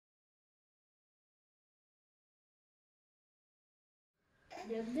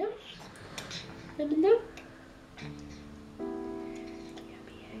Yum yum. Yum yum.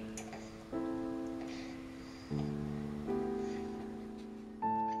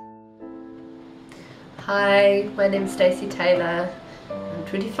 Hi, my name's Stacey Taylor. I'm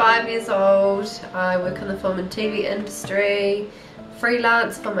 25 years old. I work in the film and TV industry,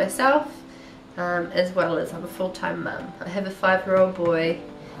 freelance for myself, as well as I'm a full-time mum. I have a 5-year-old boy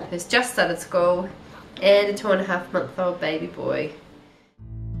who's just started school and a 2.5-month-old baby boy.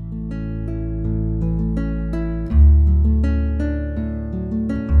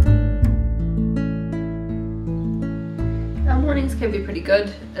 Our mornings can be pretty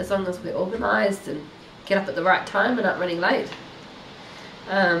good as long as we're organised and get up at the right time and aren't running late.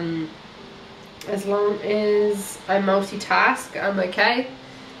 As long as I multitask, I'm okay.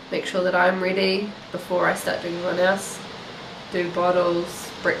 Make sure that I'm ready before I start doing everyone else. Do bottles,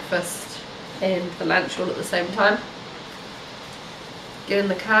 breakfast and the lunch all at the same time. Get in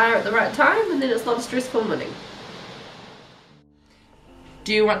the car at the right time and then it's not a stressful morning.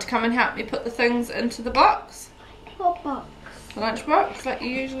 Do you want to come and help me put the things into the box? What box? The lunch box, like you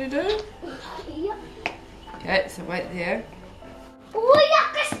usually do? Yep. Okay, so wait there. Oh,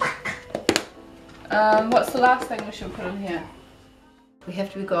 yuck, stuck. What's the last thing we should put in here? We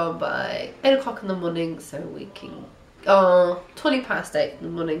have to be gone by 8 o'clock in the morning so we can... 20 past 8 in the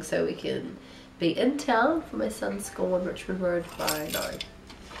morning so we can be in town for my son's school on Richmond Road by 9.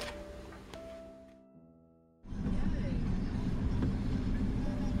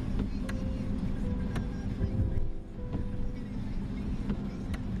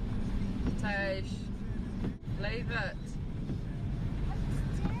 Taj, leave it.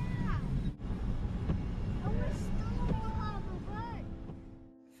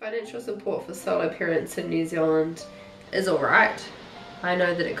 Financial support for solo parents in New Zealand is alright. I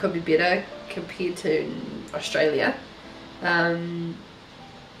know that it could be better compared to Australia.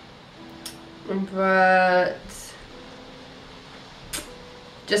 But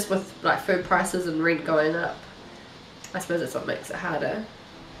just with like food prices and rent going up, I suppose that's what makes it harder.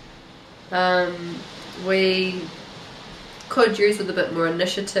 We could use with a bit more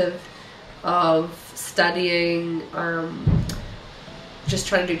initiative of studying, just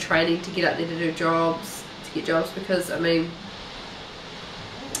trying to do training to get out there to do jobs, to get jobs, because I mean,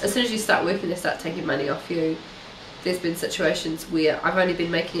 as soon as you start working they start taking money off you. There's been situations where I've only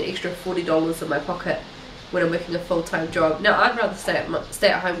been making an extra $40 in my pocket when I'm working a full-time job. Now I'd rather stay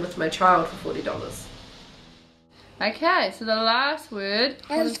at home with my child for $40. Okay, so the last word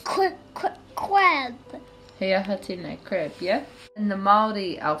is crab. Hea hatene, crab, yeah? In the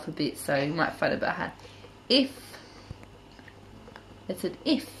Māori alphabet, so you might find it a bit hard. F. It's an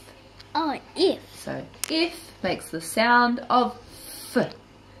F. Oh, if. So F makes the sound of F.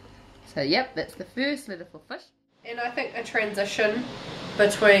 So yep, that's the first letter for fish. And I think a transition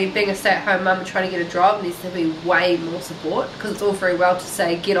between being a stay-at-home mum and trying to get a job needs to be way more support, because it's all very well to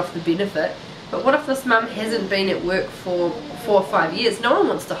say get off the benefit, but what if this mum hasn't been at work for 4 or 5 years? No one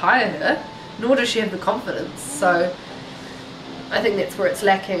wants to hire her, nor does she have the confidence. So I think that's where it's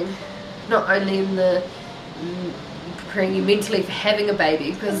lacking, not only in the preparing you mentally for having a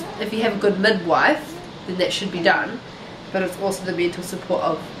baby, because if you have a good midwife then that should be done, but it's also the mental support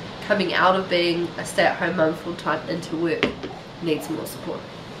of coming out of being a stay-at-home mum full-time into work. Needs more support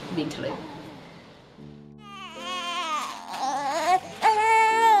mentally.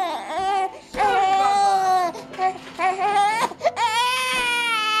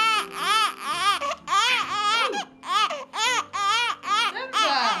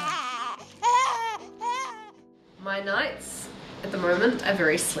 My nights at the moment are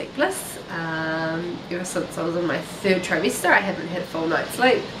very sleepless. Ever since I was in my 3rd trimester I haven't had a full night's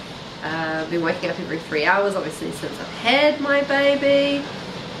sleep. I've been waking up every 3 hours obviously since I've had my baby,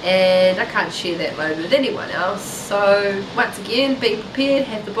 and I can't share that load with anyone else. So once again, be prepared,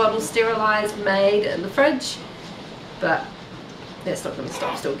 have the bottles sterilised, made in the fridge, but that's not going to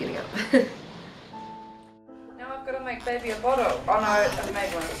stop still getting up. Now I've got to make baby a bottle. Oh no, I've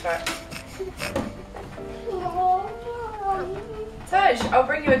made one, that's right. Taj, I'll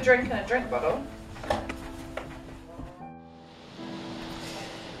bring you a drink in a drink bottle.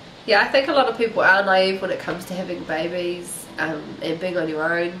 Yeah, I think a lot of people are naive when it comes to having babies and being on your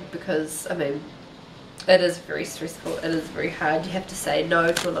own, because I mean it is very stressful, it is very hard. You have to say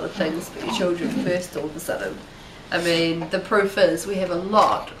no to a lot of things, but your children first all of a sudden. I mean, the proof is we have a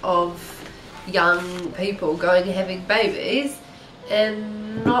lot of young people going and having babies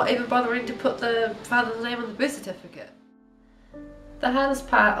and not even bothering to put the father's name on the birth certificate. The hardest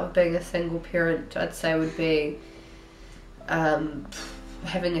part of being a single parent, I'd say, would be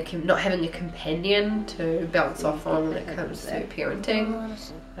not having a companion to bounce off on when it comes to parenting,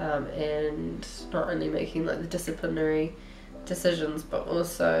 and not only making like the disciplinary decisions, but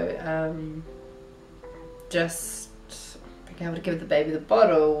also just being able to give the baby the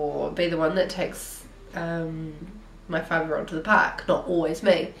bottle or be the one that takes my 5-year-old to the park, not always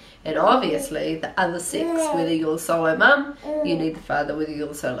me. And obviously the other sex, whether you're the solo mum, you need the father, whether you're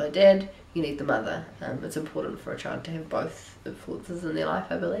the solo dad, you need the mother. It's important for a child to have both influences in their life,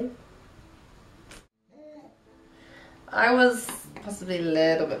 I believe. I was possibly a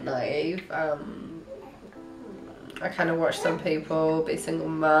little bit naive. I kind of watched some people be single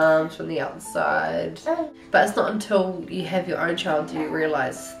mums from the outside, but it's not until you have your own child do you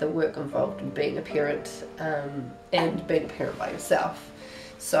realise the work involved in being a parent, and being a parent by yourself.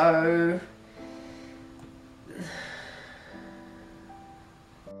 So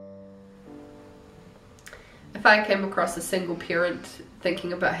if I came across a single parent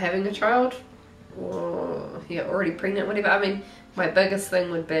thinking about having a child, or already pregnant, whatever, I mean, my biggest thing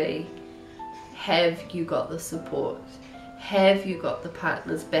would be, have you got the support? Have you got the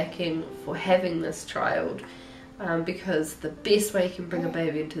partner's backing for having this child? Because the best way you can bring a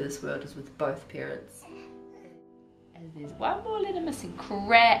baby into this world is with both parents. And there's one more letter missing.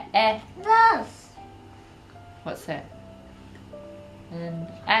 Crap. What's that? And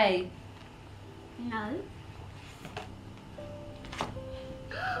A. No.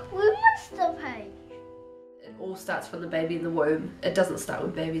 We missed the page. It all starts from the baby in the womb. It doesn't start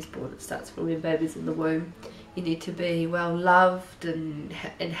when baby's born, it starts from when baby's in the womb. You need to be well loved and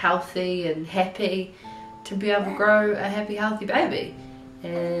healthy and happy to be able to grow a happy, healthy baby.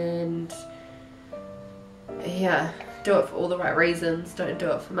 And yeah, do it for all the right reasons. Don't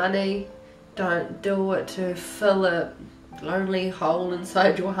do it for money. Don't do it to fill a lonely hole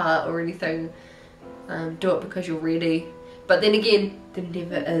inside your heart or anything. Do it because you're ready. But then again, there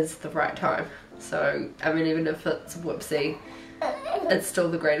never is the right time. So, I mean, even if it's whoopsie, it's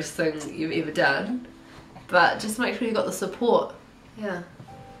still the greatest thing you've ever done. But just make sure you got the support. Yeah.